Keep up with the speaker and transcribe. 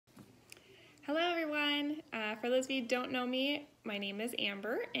Hello everyone! For those of you who don't know me, my name is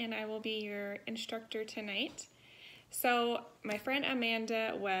Amber and I will be your instructor tonight. So my friend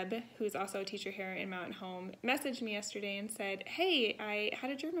Amanda Webb, who's also a teacher here in Mountain Home, messaged me yesterday and said, hey, I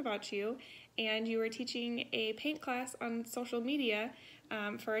had a dream about you and you were teaching a paint class on social media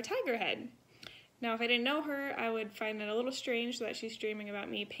for a tiger head. Now, if I didn't know her, I would find it a little strange that she's dreaming about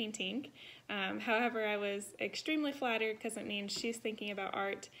me painting. However, I was extremely flattered because it means she's thinking about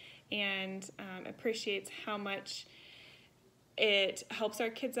art and appreciates how much it helps our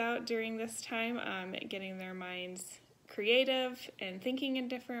kids out during this time, getting their minds creative and thinking in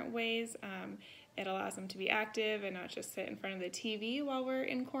different ways. It allows them to be active and not just sit in front of the TV while we're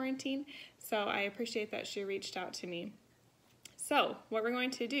in quarantine. So I appreciate that she reached out to me. So what we're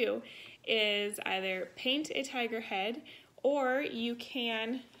going to do is either paint a tiger head, or you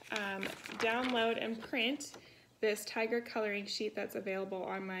can download and print this tiger coloring sheet that's available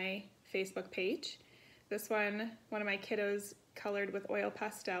on my Facebook page. This one of my kiddos colored with oil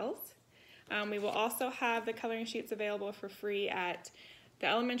pastels. We will also have the coloring sheets available for free at the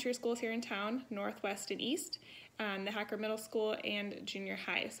elementary schools here in town, Northwest and East, the Hacker Middle School, and Junior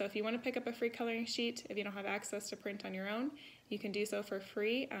High. So if you want to pick up a free coloring sheet, if you don't have access to print on your own, you can do so for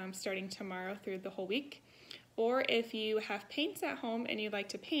free starting tomorrow through the whole week. Or if you have paints at home and you'd like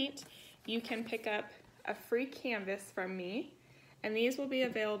to paint, you can pick up a free canvas from me, and these will be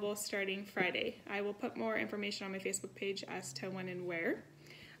available starting Friday. I will put more information on my Facebook page as to when and where,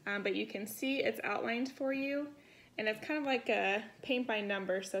 but you can see it's outlined for you, and it's kind of like a paint by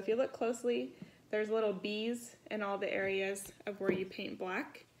number. So if you look closely, there's little B's in all the areas of where you paint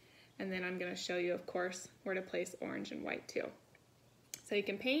black, and then I'm going to show you, of course, where to place orange and white too. So you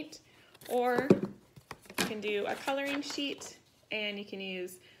can paint, or you can do a coloring sheet, and you can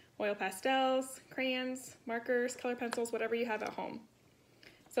use oil pastels, crayons, markers, color pencils, whatever you have at home.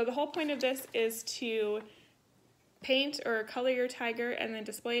 So the whole point of this is to paint or color your tiger and then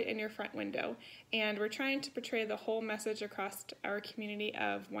display it in your front window. And we're trying to portray the whole message across our community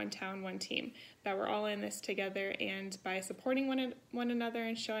of one town, one team, that we're all in this together, and by supporting one another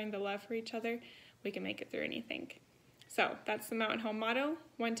and showing the love for each other, we can make it through anything. So that's the Mountain Home motto,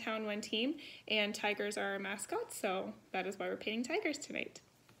 one town, one team, and tigers are our mascots, so that is why we're painting tigers tonight.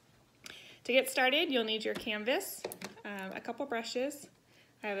 To get started, you'll need your canvas, a couple brushes.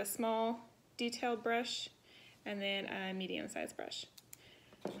 I have a small detailed brush and then a medium-sized brush.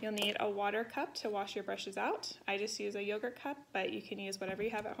 You'll need a water cup to wash your brushes out. I just use a yogurt cup, but you can use whatever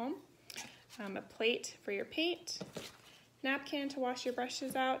you have at home. A plate for your paint, napkin to wash your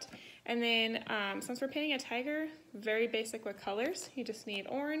brushes out, and then since we're painting a tiger, very basic with colors, you just need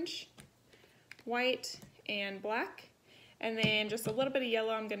orange, white, and black. And then just a little bit of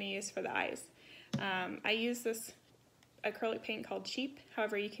yellow I'm going to use for the eyes. I use this acrylic paint called Cheap.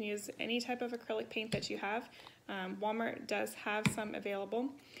 However, you can use any type of acrylic paint that you have. Walmart does have some available.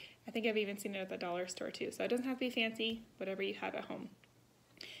 I think I've even seen it at the dollar store too. So it doesn't have to be fancy, whatever you have at home.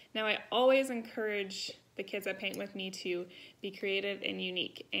 Now, I always encourage the kids that paint with me to be creative and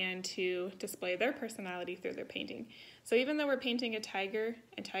unique and to display their personality through their painting. So even though we're painting a tiger,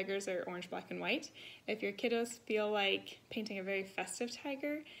 and tigers are orange, black, and white, if your kiddos feel like painting a very festive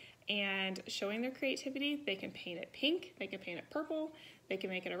tiger and showing their creativity, they can paint it pink, they can paint it purple, they can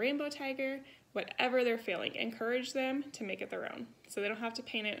make it a rainbow tiger, whatever they're feeling. Encourage them to make it their own, so they don't have to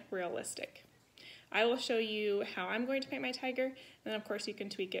paint it realistic. I will show you how I'm going to paint my tiger, and then of course you can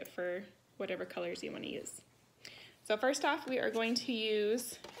tweak it for whatever colors you want to use. So first off, we are going to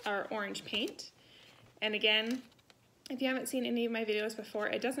use our orange paint. And again, if you haven't seen any of my videos before,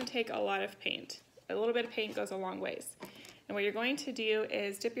 it doesn't take a lot of paint. A little bit of paint goes a long ways. And what you're going to do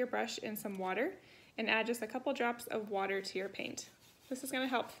is dip your brush in some water and add just a couple drops of water to your paint. This is going to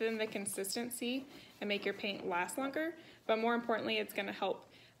help thin the consistency and make your paint last longer, but more importantly, it's going to help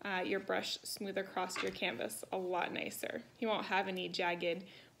your brush smooth across your canvas a lot nicer. You won't have any jagged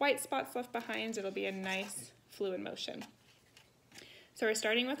white spots left behind. It'll be a nice fluid motion. So we're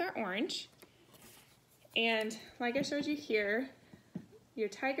starting with our orange. And like I showed you here, your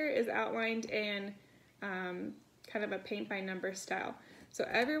tiger is outlined in kind of a paint by number style. So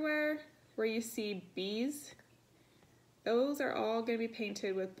everywhere where you see B's, those are all going to be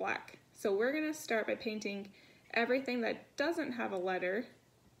painted with black. So we're going to start by painting everything that doesn't have a letter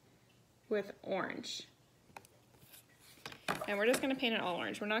with orange. And we're just going to paint it all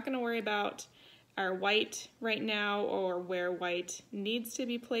orange. We're not going to worry about our white right now or where white needs to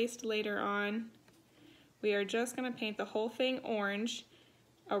be placed later on. We are just going to paint the whole thing orange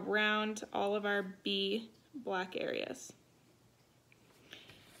around all of our B black areas.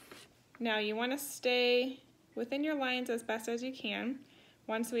 Now you want to stay within your lines as best as you can.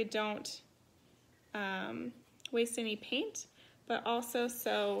 Once we don't waste any paint, but also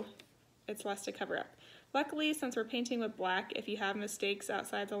so it's less to cover up. Luckily, since we're painting with black, if you have mistakes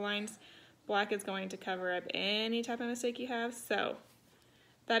outside the lines, black is going to cover up any type of mistake you have. So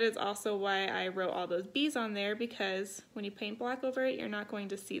that is also why I wrote all those B's on there, because when you paint black over it, you're not going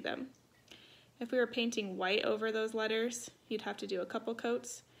to see them. If we were painting white over those letters, you'd have to do a couple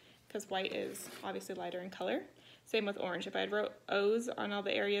coats, because white is obviously lighter in color. Same with orange. If I had wrote O's on all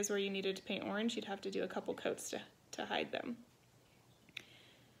the areas where you needed to paint orange, you'd have to do a couple coats to hide them.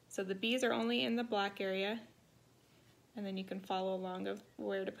 So the B's are only in the black area, and then you can follow along of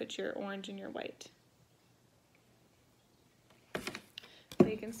where to put your orange and your white. So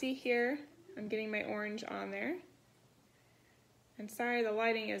you can see here, I'm getting my orange on there. And sorry, the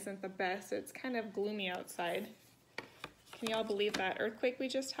lighting isn't the best. It's kind of gloomy outside. Can y'all believe that earthquake we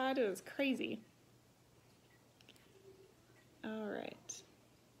just had? It was crazy. All right.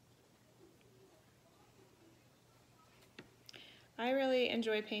 I really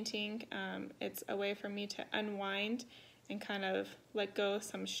enjoy painting. It's a way for me to unwind and kind of let go of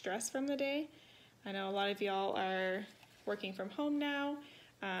some stress from the day. I know a lot of y'all are working from home now.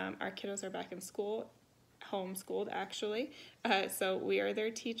 Our kiddos are back in school, homeschooled actually. So we are their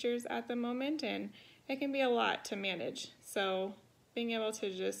teachers at the moment, and it can be a lot to manage. So being able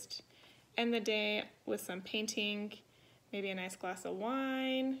to just end the day with some painting, maybe a nice glass of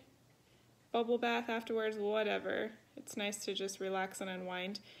wine, bubble bath afterwards, whatever. It's nice to just relax and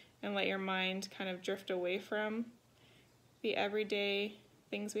unwind and let your mind kind of drift away from the everyday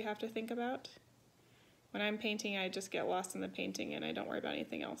things we have to think about. When I'm painting, I just get lost in the painting and I don't worry about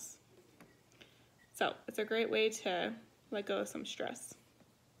anything else. So it's a great way to let go of some stress.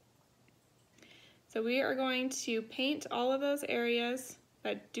 So we are going to paint all of those areas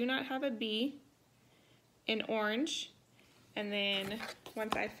that do not have a B in orange. And then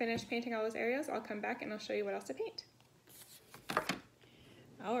once I finish painting all those areas, I'll come back and I'll show you what else to paint.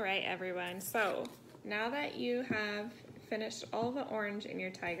 All right, everyone. So now that you have finished all the orange in your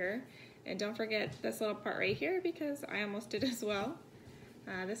tiger, and don't forget this little part right here because I almost did as well.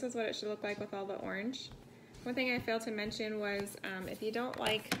 This is what it should look like with all the orange. One thing I failed to mention was if you don't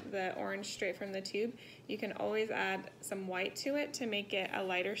like the orange straight from the tube, you can always add some white to it to make it a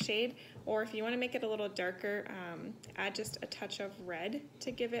lighter shade, or if you want to make it a little darker, add just a touch of red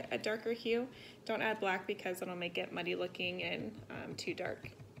to give it a darker hue. Don't add black because it'll make it muddy looking and too dark.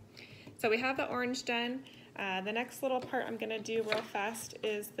 So we have the orange done. The next little part I'm going to do real fast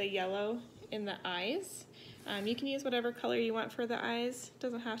is the yellow in the eyes. You can use whatever color you want for the eyes. It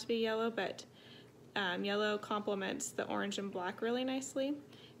doesn't have to be yellow, but yellow complements the orange and black really nicely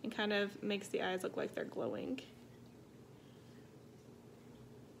and kind of makes the eyes look like they're glowing.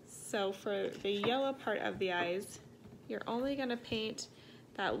 So for the yellow part of the eyes, you're only going to paint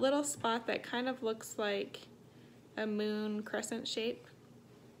that little spot that kind of looks like a moon crescent shape.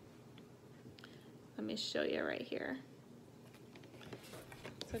 Let me show you right here.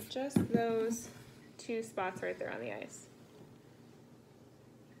 So just those two spots right there on the eyes.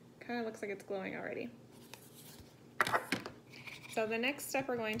 Kind of looks like it's glowing already. So the next step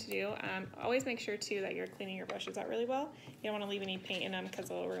we're going to do, always make sure too that you're cleaning your brushes out really well. You don't want to leave any paint in them because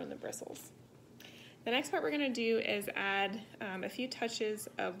it'll ruin the bristles. The next part we're going to do is add a few touches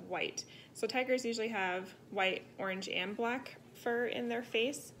of white. So tigers usually have white, orange, and black fur in their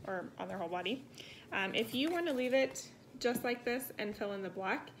face or on their whole body. If you want to leave it just like this and fill in the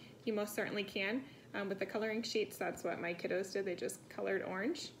black, you most certainly can. With the coloring sheets, that's what my kiddos did. They just colored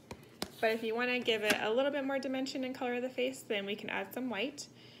orange. But if you want to give it a little bit more dimension and color of the face, then we can add some white.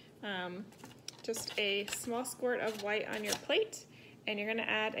 Just a small squirt of white on your plate, and you're going to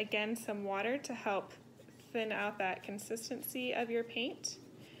add again some water to help thin out that consistency of your paint.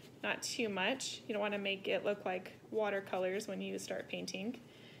 Not too much. You don't want to make it look like watercolors when you start painting.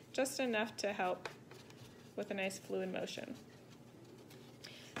 Just enough to help with a nice fluid motion.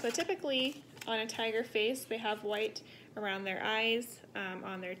 So typically on a tiger face, they have white around their eyes,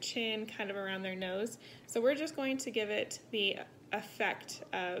 on their chin, kind of around their nose. So we're just going to give it the effect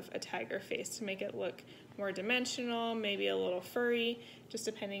of a tiger face to make it look more dimensional, maybe a little furry, just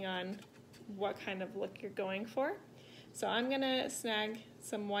depending on what kind of look you're going for. So I'm gonna snag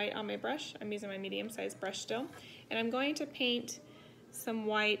some white on my brush. I'm using my medium-sized brush still, and I'm going to paint some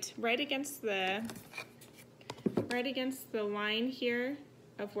white right against the line here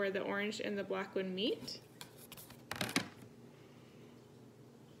of where the orange and the black would meet.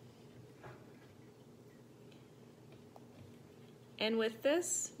 And with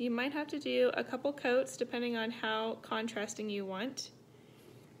this, you might have to do a couple coats depending on how contrasting you want,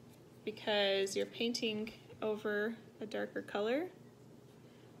 because you're painting over a darker color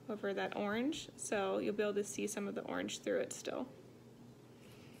over that orange, so you'll be able to see some of the orange through it still.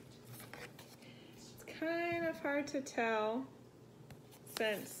 It's kind of hard to tell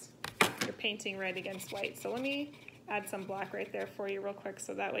since you're painting red against white, so let me add some black right there for you real quick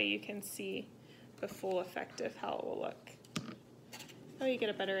so that way you can see the full effect of how it will look. That way you get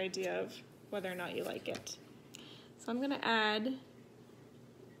a better idea of whether or not you like it. So I'm going to add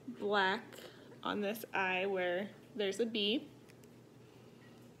black on this eye where there's a bee.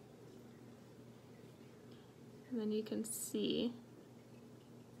 And then you can see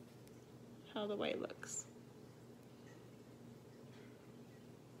how the white looks.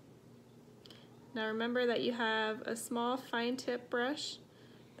 Now remember that you have a small fine tip brush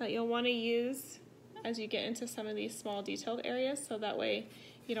that you'll want to use as you get into some of these small detailed areas, so that way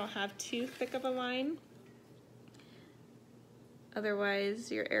you don't have too thick of a line. Otherwise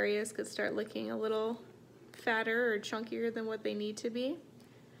your areas could start looking a little fatter or chunkier than what they need to be.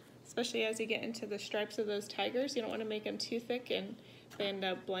 Especially as you get into the stripes of those tigers, you don't want to make them too thick and they end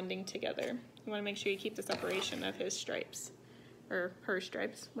up blending together. You want to make sure you keep the separation of his stripes, or her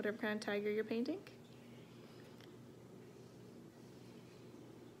stripes, whatever kind of tiger you're painting.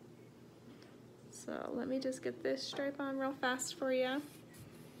 So let me just get this stripe on real fast for you.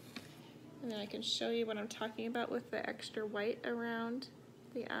 And then I can show you what I'm talking about with the extra white around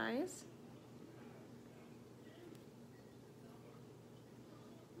the eyes.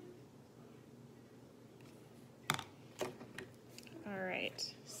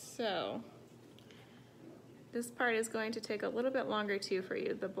 Alright, so this part is going to take a little bit longer too for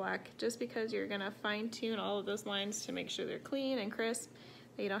you, the black, just because you're going to fine tune all of those lines to make sure they're clean and crisp,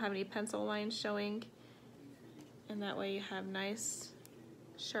 that you don't have any pencil lines showing, and that way you have nice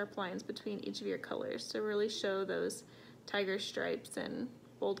sharp lines between each of your colors to really show those tiger stripes and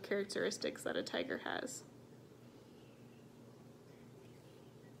bold characteristics that a tiger has.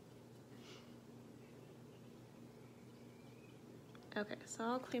 Okay, so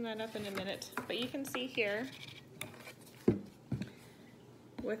I'll clean that up in a minute, but you can see here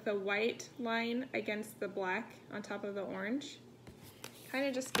with the white line against the black on top of the orange, kind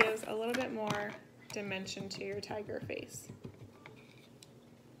of just gives a little bit more dimension to your tiger face.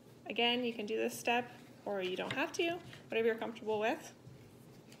 Again, you can do this step or you don't have to, whatever you're comfortable with.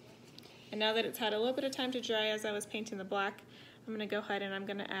 And now that it's had a little bit of time to dry as I was painting the black, I'm going to go ahead and I'm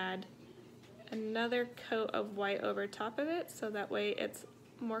going to add another coat of white over top of it, so that way it's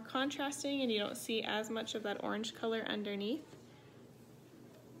more contrasting and you don't see as much of that orange color underneath.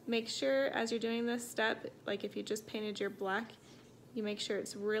 Make sure as you're doing this step, like if you just painted your black, you make sure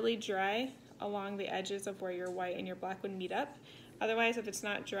it's really dry along the edges of where your white and your black would meet up. Otherwise, if it's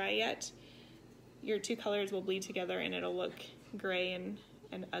not dry yet, your two colors will bleed together and it'll look gray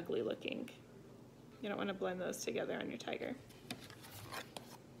and ugly looking. You don't want to blend those together on your tiger.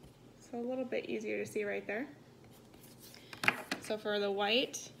 So a little bit easier to see right there. So for the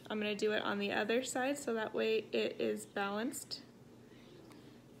white, I'm going to do it on the other side so that way it is balanced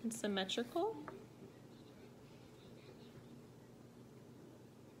and symmetrical.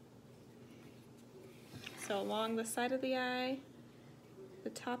 So along the side of the eye, the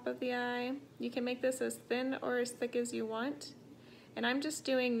top of the eye, you can make this as thin or as thick as you want. And I'm just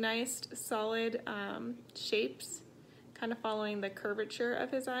doing nice solid shapes, kind of following the curvature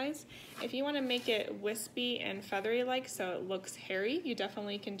of his eyes. If you want to make it wispy and feathery like so it looks hairy, you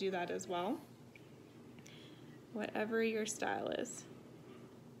definitely can do that as well. Whatever your style is.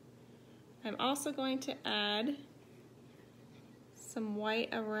 I'm also going to add some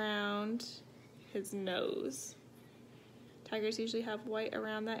white around his nose. Tigers usually have white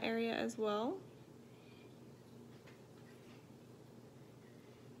around that area as well.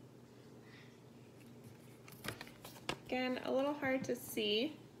 Again, a little hard to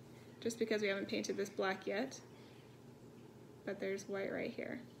see just because we haven't painted this black yet, but there's white right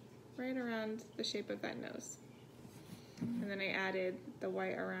here, right around the shape of that nose. And then I added the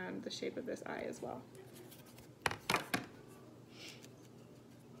white around the shape of this eye as well.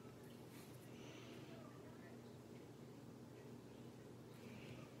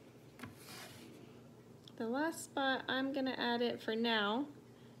 The last spot I'm going to add it for now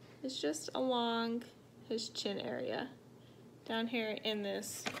is just along his chin area, down here in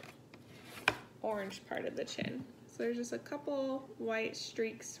this orange part of the chin. So there's just a couple white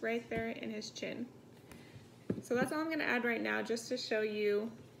streaks right there in his chin. So that's all I'm going to add right now, just to show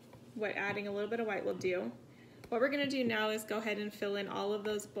you what adding a little bit of white will do. What we're going to do now is go ahead and fill in all of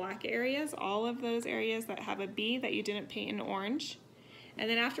those black areas, all of those areas that have a B that you didn't paint in orange. And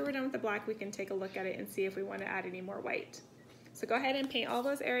then after we're done with the black, we can take a look at it and see if we want to add any more white. So go ahead and paint all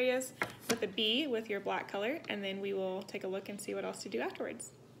those areas with a B with your black color, and then we will take a look and see what else to do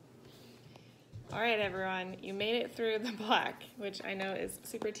afterwards. All right, everyone, you made it through the black, which I know is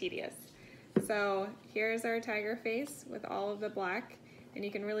super tedious. So here's our tiger face with all of the black, and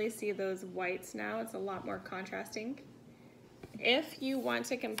you can really see those whites now. It's a lot more contrasting. If you want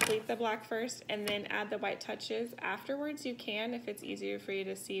to complete the black first and then add the white touches afterwards, you can, if it's easier for you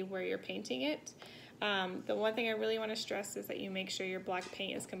to see where you're painting it. The one thing I really want to stress is that you make sure your black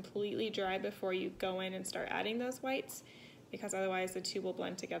paint is completely dry before you go in and start adding those whites, because otherwise the two will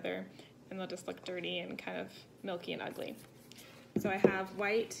blend together and they'll just look dirty and kind of milky and ugly. So I have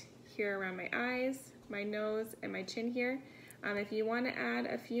white here around my eyes, my nose, and my chin here. If you want to add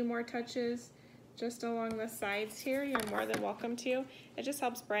a few more touches just along the sides here, you're more than welcome to. It just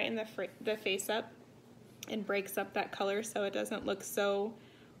helps brighten the face up and breaks up that color so it doesn't look so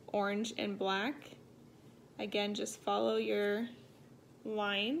orange and black. Again, just follow your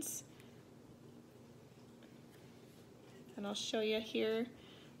lines. And I'll show you here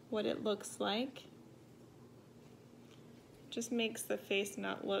what it looks like. Just makes the face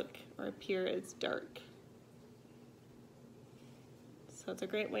not look or appear as dark. So it's a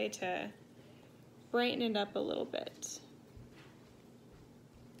great way to brighten it up a little bit.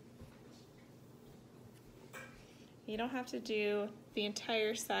 You don't have to do the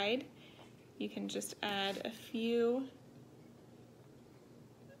entire side. You can just add a few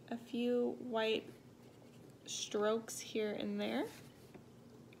white strokes here and there.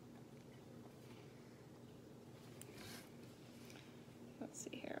 Let's see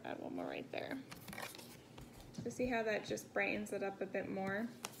here, add one more right there. So see how that just brightens it up a bit more?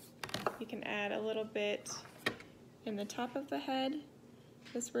 You can add a little bit in the top of the head.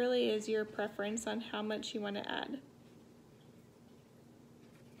 This really is your preference on how much you want to add.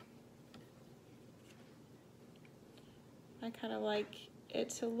 I kind of like it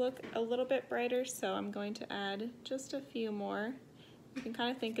to look a little bit brighter, so I'm going to add just a few more. You can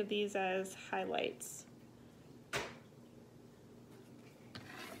kind of think of these as highlights.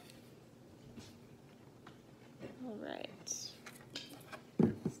 All right,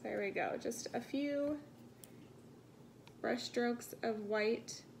 so there we go. Just a few brush strokes of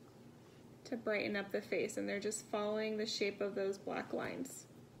white to brighten up the face, and they're just following the shape of those black lines.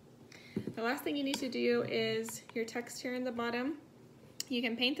 The last thing you need to do is your text here in the bottom. You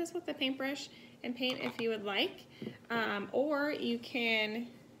can paint this with the paintbrush and paint if you would like, or you can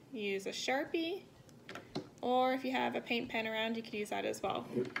use a Sharpie, or if you have a paint pen around, you could use that as well.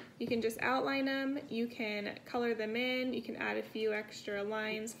 You can just outline them, you can color them in, you can add a few extra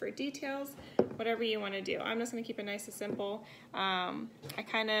lines for details, whatever you want to do. I'm just going to keep it nice and simple. I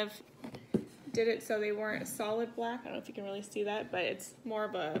kind of did it so they weren't solid black. I don't know if you can really see that, but it's more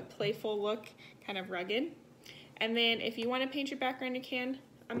of a playful look, kind of rugged. And then if you want to paint your background, you can.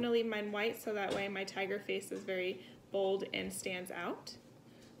 I'm going to leave mine white so that way my tiger face is very bold and stands out.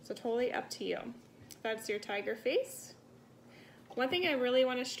 So totally up to you. That's your tiger face. One thing I really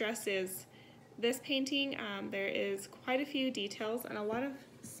want to stress is this painting, there is quite a few details and a lot of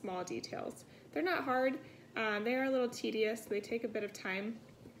small details. They're not hard. They are a little tedious. They take a bit of time.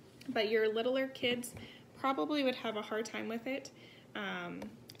 But your littler kids probably would have a hard time with it.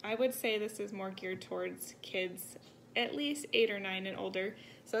 I would say this is more geared towards kids at least 8 or 9 and older.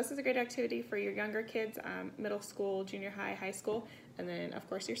 So this is a great activity for your younger kids, middle school, junior high, high school, and then of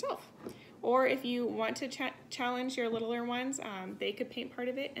course yourself. Or if you want to challenge your littler ones, they could paint part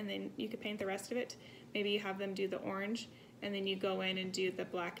of it and then you could paint the rest of it. Maybe you have them do the orange and then you go in and do the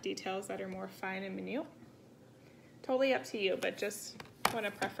black details that are more fine and minute. Totally up to you, but just want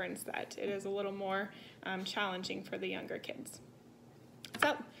to preference that it is a little more challenging for the younger kids.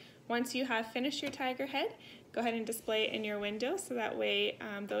 So once you have finished your tiger head, go ahead and display it in your window so that way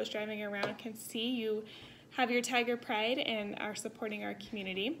those driving around can see you have your tiger pride and are supporting our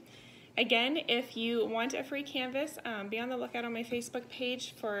community. Again, if you want a free canvas, be on the lookout on my Facebook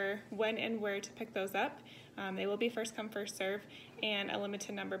page for when and where to pick those up. They will be first come, first serve, and a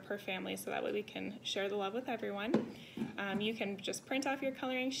limited number per family, so that way we can share the love with everyone. You can just print off your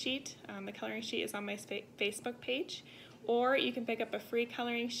coloring sheet. The coloring sheet is on my Facebook page, or you can pick up a free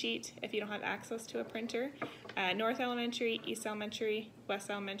coloring sheet if you don't have access to a printer at North Elementary, East Elementary, West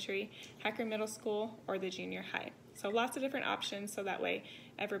Elementary, Hecker Middle School, or the junior high. So lots of different options, so that way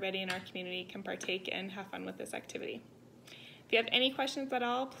everybody in our community can partake and have fun with this activity. If you have any questions at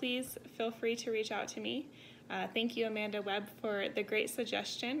all, please feel free to reach out to me. Thank you, Amanda Webb, for the great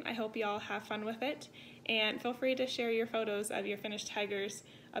suggestion. I hope you all have fun with it. And feel free to share your photos of your finished tigers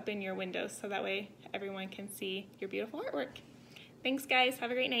up in your windows so that way everyone can see your beautiful artwork. Thanks, guys.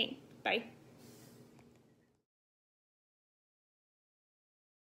 Have a great night. Bye.